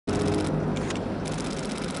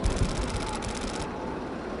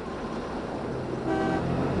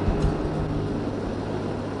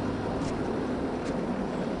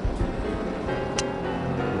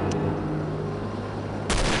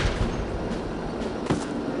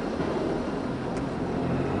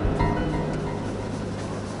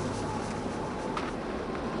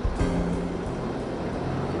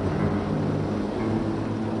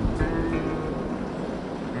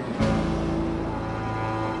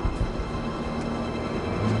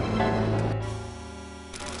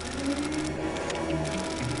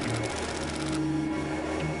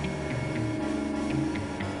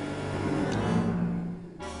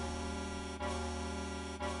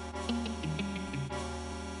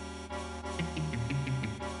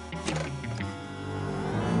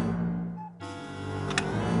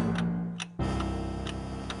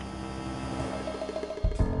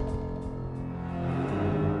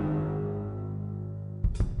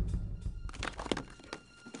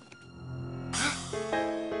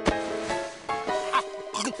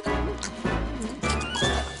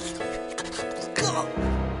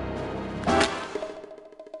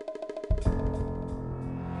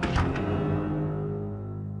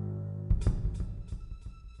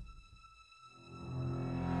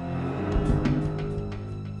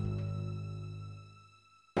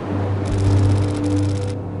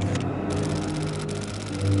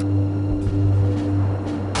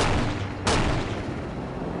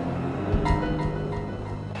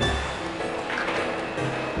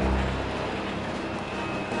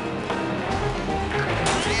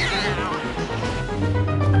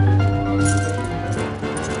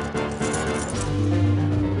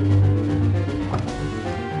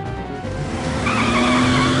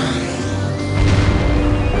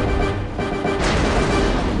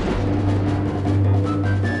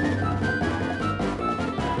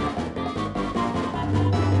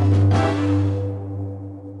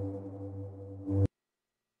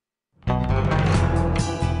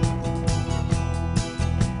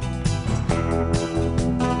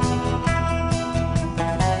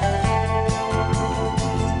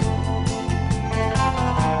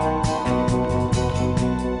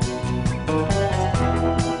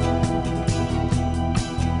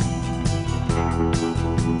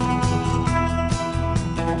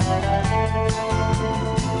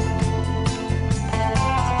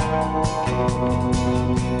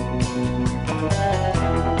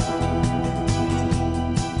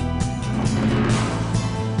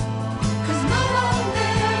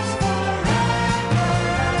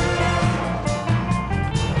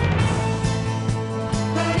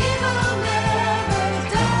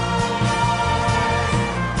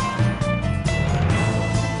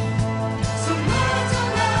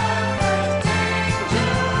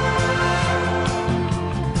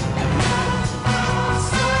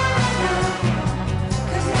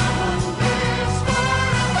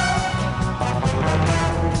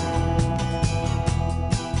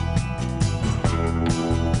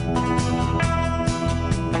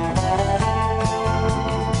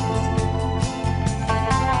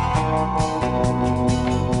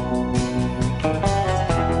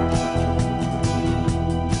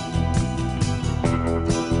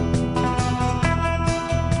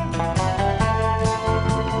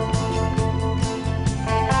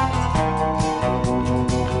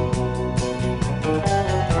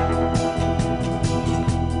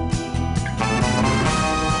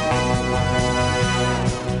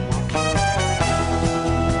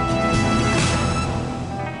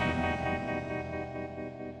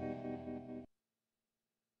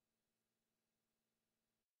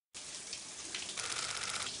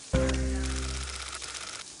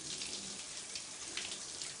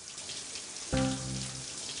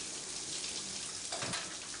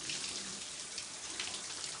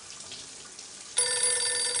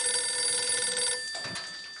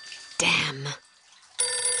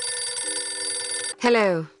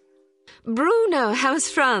Hello. Bruno, how's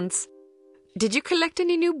France? Did you collect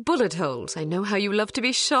any new bullet holes? I know how you love to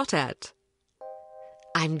be shot at.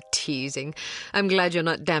 I'm teasing. I'm glad you're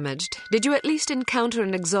not damaged. Did you at least encounter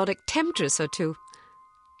an exotic temptress or two?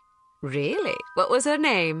 Really? What was her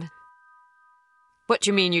name? What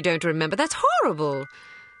do you mean you don't remember? That's horrible.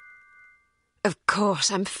 Of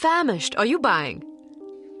course, I'm famished. Are you buying?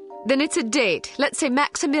 Then it's a date. Let's say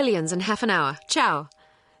Maximilian's in half an hour. Ciao.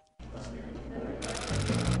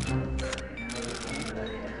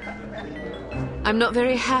 I'm not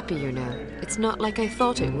very happy, you know. It's not like I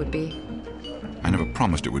thought it would be. I never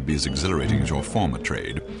promised it would be as exhilarating as your former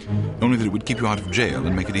trade, only that it would keep you out of jail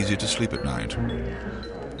and make it easier to sleep at night.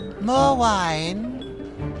 More wine?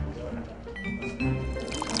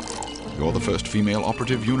 You're the first female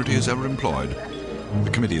operative Unity has ever employed. The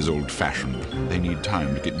committee is old-fashioned. They need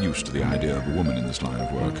time to get used to the idea of a woman in this line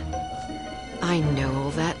of work. I know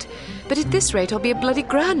all that. But at this rate, I'll be a bloody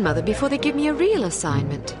grandmother before they give me a real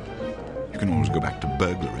assignment. You can always go back to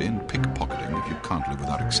burglary and pickpocketing if you can't live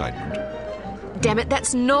without excitement. Damn it,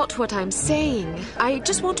 that's not what I'm saying. I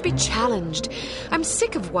just want to be challenged. I'm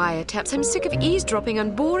sick of wiretaps. I'm sick of eavesdropping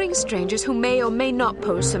on boring strangers who may or may not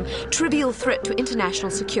pose some trivial threat to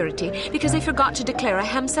international security because they forgot to declare a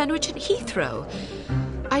ham sandwich at Heathrow.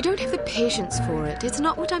 I don't have the patience for it. It's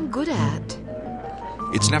not what I'm good at.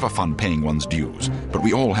 It's never fun paying one's dues, but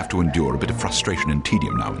we all have to endure a bit of frustration and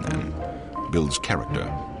tedium now and then. Builds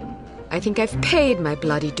character. I think I've paid my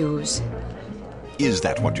bloody dues. Is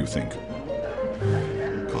that what you think?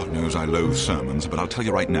 God knows I loathe sermons, but I'll tell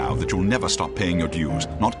you right now that you'll never stop paying your dues.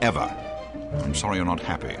 Not ever. I'm sorry you're not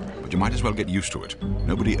happy, but you might as well get used to it.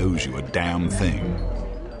 Nobody owes you a damn thing.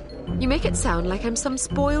 You make it sound like I'm some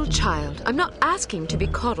spoiled child. I'm not asking to be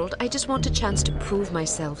coddled. I just want a chance to prove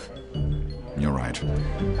myself. You're right.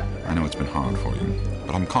 I know it's been hard for you,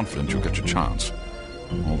 but I'm confident you'll get your chance.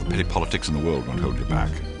 All the petty politics in the world won't hold you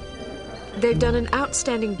back. They've done an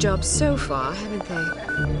outstanding job so far, haven't they?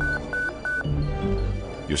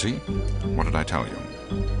 You see? What did I tell you?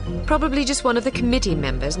 Probably just one of the committee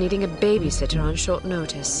members needing a babysitter on short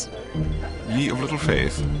notice. Ye of little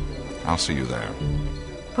faith. I'll see you there.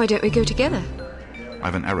 Why don't we go together?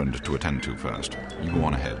 I've an errand to attend to first. You go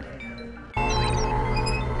on ahead.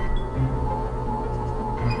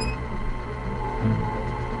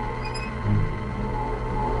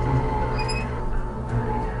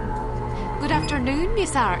 Good afternoon,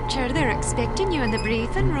 Miss Archer. They're expecting you in the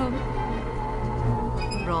briefing room.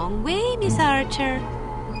 Wrong way, Miss Archer.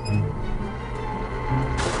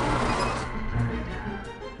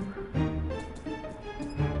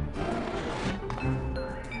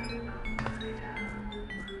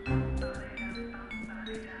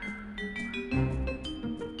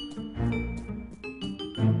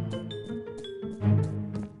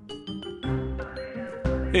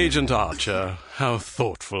 Agent Archer, how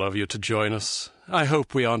thoughtful of you to join us. I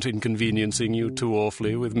hope we aren't inconveniencing you too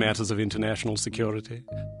awfully with matters of international security.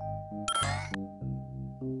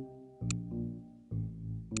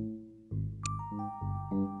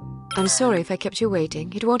 I'm sorry if I kept you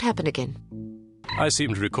waiting. It won't happen again. I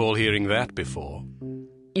seem to recall hearing that before.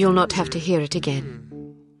 You'll not have to hear it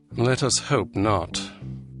again. Let us hope not.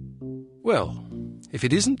 Well, if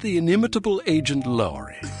it isn't the inimitable Agent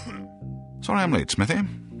Lowry. Sorry I'm late, Smithy.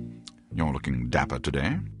 You're looking dapper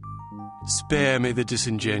today. Spare me the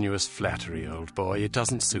disingenuous flattery, old boy. It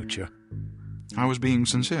doesn't suit you. I was being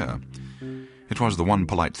sincere. It was the one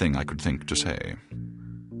polite thing I could think to say.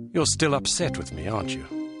 You're still upset with me, aren't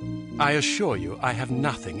you? I assure you I have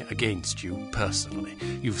nothing against you personally.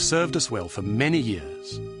 You've served us well for many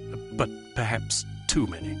years, but perhaps too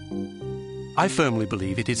many. I firmly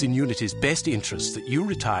believe it is in Unity's best interest that you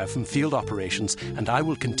retire from field operations, and I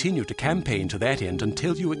will continue to campaign to that end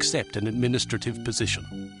until you accept an administrative position.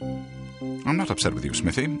 I'm not upset with you,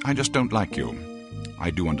 Smithy. I just don't like you. I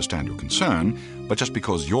do understand your concern, but just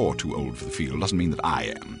because you're too old for the field doesn't mean that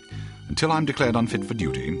I am. Until I'm declared unfit for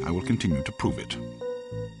duty, I will continue to prove it.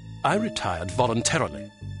 I retired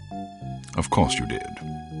voluntarily. Of course you did.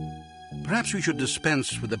 Perhaps we should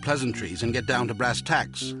dispense with the pleasantries and get down to brass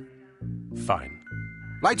tacks. Fine.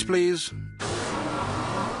 Lights, please.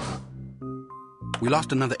 We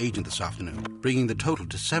lost another agent this afternoon, bringing the total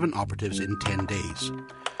to 7 operatives in 10 days.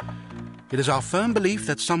 It is our firm belief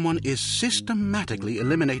that someone is systematically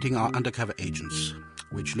eliminating our undercover agents,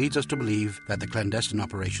 which leads us to believe that the clandestine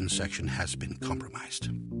operations section has been compromised.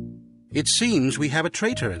 It seems we have a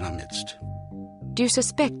traitor in our midst. Do you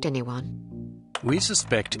suspect anyone? We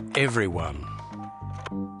suspect everyone.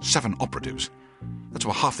 7 operatives. That's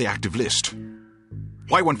about half the active list.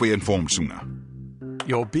 Why weren't we informed sooner?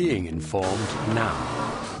 You're being informed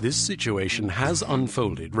now. This situation has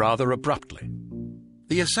unfolded rather abruptly.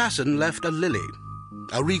 The assassin left a lily,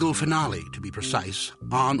 a regal finale to be precise,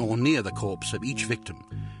 on or near the corpse of each victim.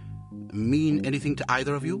 Mean anything to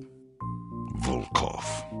either of you? Volkov.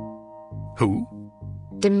 Who?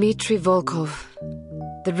 Dmitri Volkov.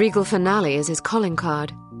 The regal finale is his calling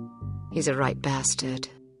card. He's a right bastard.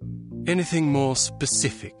 Anything more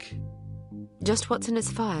specific? Just what's in his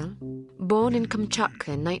file. Born in Kamchatka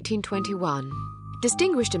in 1921.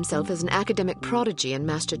 Distinguished himself as an academic prodigy and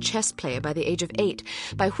master chess player by the age of 8,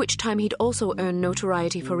 by which time he'd also earned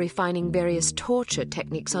notoriety for refining various torture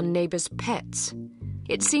techniques on neighbors' pets.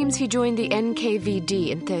 It seems he joined the NKVD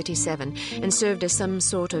in 1937 and served as some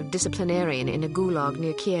sort of disciplinarian in a gulag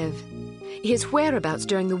near Kiev. His whereabouts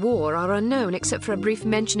during the war are unknown except for a brief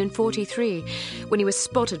mention in 1943 when he was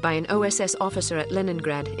spotted by an OSS officer at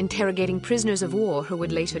Leningrad interrogating prisoners of war who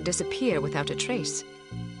would later disappear without a trace.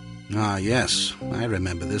 Ah, yes, I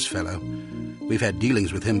remember this fellow. We've had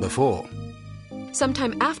dealings with him before.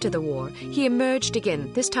 Sometime after the war, he emerged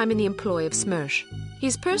again, this time in the employ of Smersh.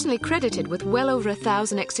 He's personally credited with well over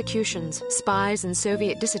 1,000 executions, spies and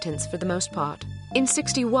Soviet dissidents for the most part. In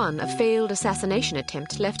 1961, a failed assassination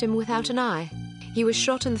attempt left him without an eye. He was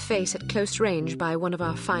shot in the face at close range by one of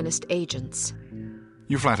our finest agents.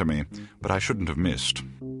 You flatter me, but I shouldn't have missed.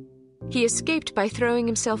 He escaped by throwing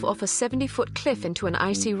himself off a 70-foot cliff into an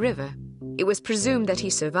icy river. It was presumed that he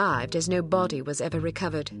survived, as no body was ever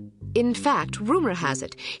recovered. In fact, rumor has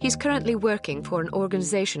it, he's currently working for an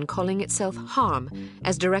organization calling itself HARM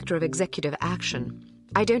as Director of Executive Action.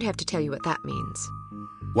 I don't have to tell you what that means.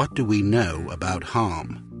 What do we know about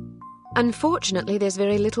harm? Unfortunately, there's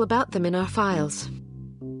very little about them in our files.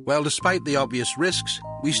 Well, despite the obvious risks,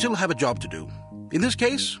 we still have a job to do. In this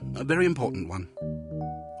case, a very important one.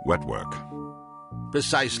 Wet work.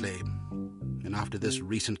 Precisely. And after this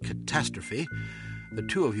recent catastrophe, the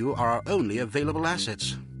two of you are our only available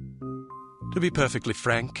assets. To be perfectly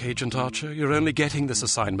frank, Agent Archer, you're only getting this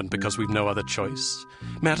assignment because we've no other choice.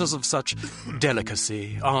 Matters of such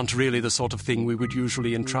delicacy aren't really the sort of thing we would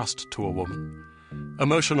usually entrust to a woman.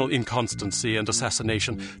 Emotional inconstancy and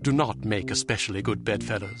assassination do not make especially good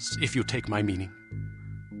bedfellows, if you take my meaning.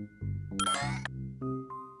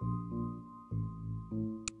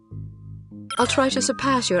 I'll try to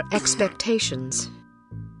surpass your expectations.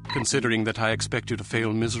 Considering that I expect you to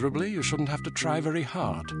fail miserably, you shouldn't have to try very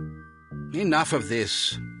hard. Enough of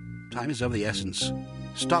this. Time is of the essence.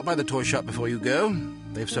 Stop by the toy shop before you go.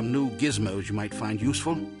 They've some new gizmos you might find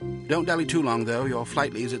useful. Don't dally too long, though. Your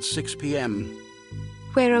flight leaves at 6 p.m.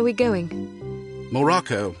 Where are we going?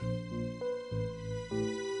 Morocco.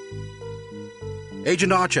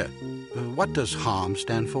 Agent Archer, what does HARM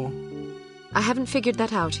stand for? I haven't figured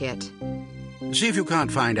that out yet. See if you can't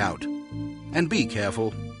find out. And be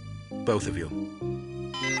careful, both of you.